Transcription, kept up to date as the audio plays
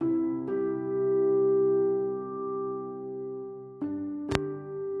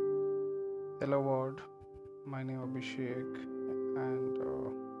Hello world, my name is Abhishek and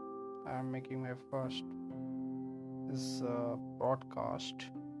I am making my first this podcast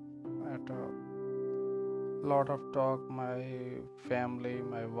at a lot of talk my family,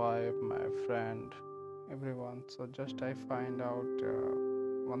 my wife, my friend, everyone. So just I find out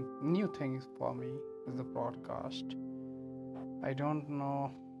one new thing for me is the podcast. I don't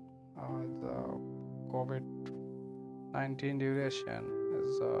know the COVID-19 duration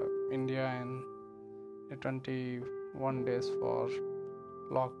is India in 21 days for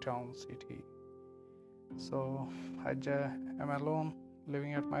lockdown city. So I am alone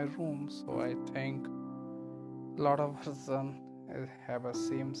living at my room. So I think a lot of us have a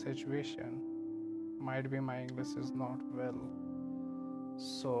same situation. Might be my English is not well.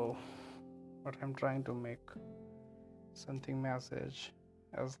 So what I'm trying to make something message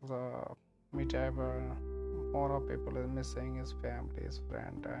as the whatever more of people is missing his family, his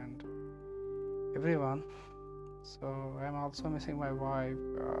friend and everyone. So I'm also missing my wife.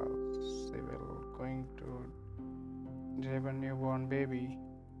 She will going to have a newborn baby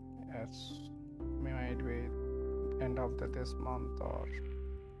as might be end of this month or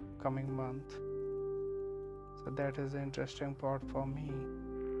coming month. So that is the interesting part for me.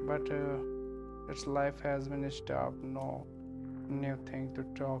 But its life has been stopped. No new thing to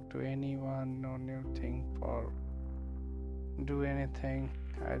talk to anyone. No new thing for do anything.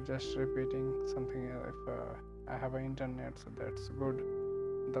 I just repeating something if I have an internet, so that's good.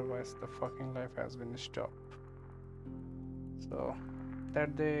 Otherwise the fucking life has been stopped. So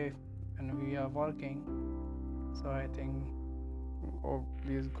that day when we are working, so I think, oh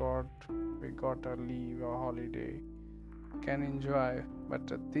please God, we got a leave or holiday, can enjoy.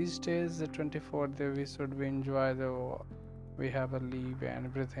 But these days the 24th day we should be enjoy the we have a leave and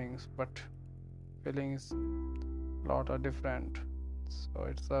everything, but feeling is lot are different. So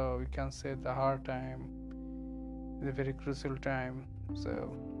it's we can say the hard time, the very crucial time.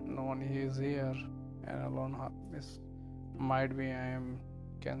 So no one is here and alone is might be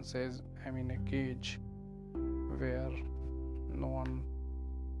can say I'm in a cage where no one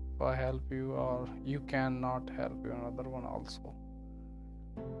for help you or you cannot help you another one also.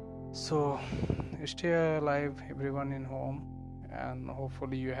 So stay alive everyone in home, and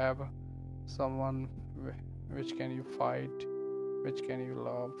hopefully you have someone which can you fight, which can you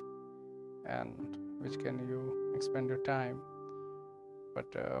love, and which can you spend your time.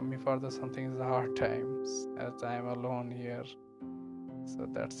 But me further something is hard times as I am alone here. So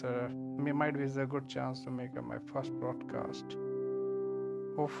that's me might be a good chance to make my first broadcast.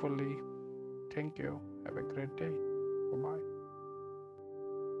 Hopefully, thank you. Have a great day. Bye bye.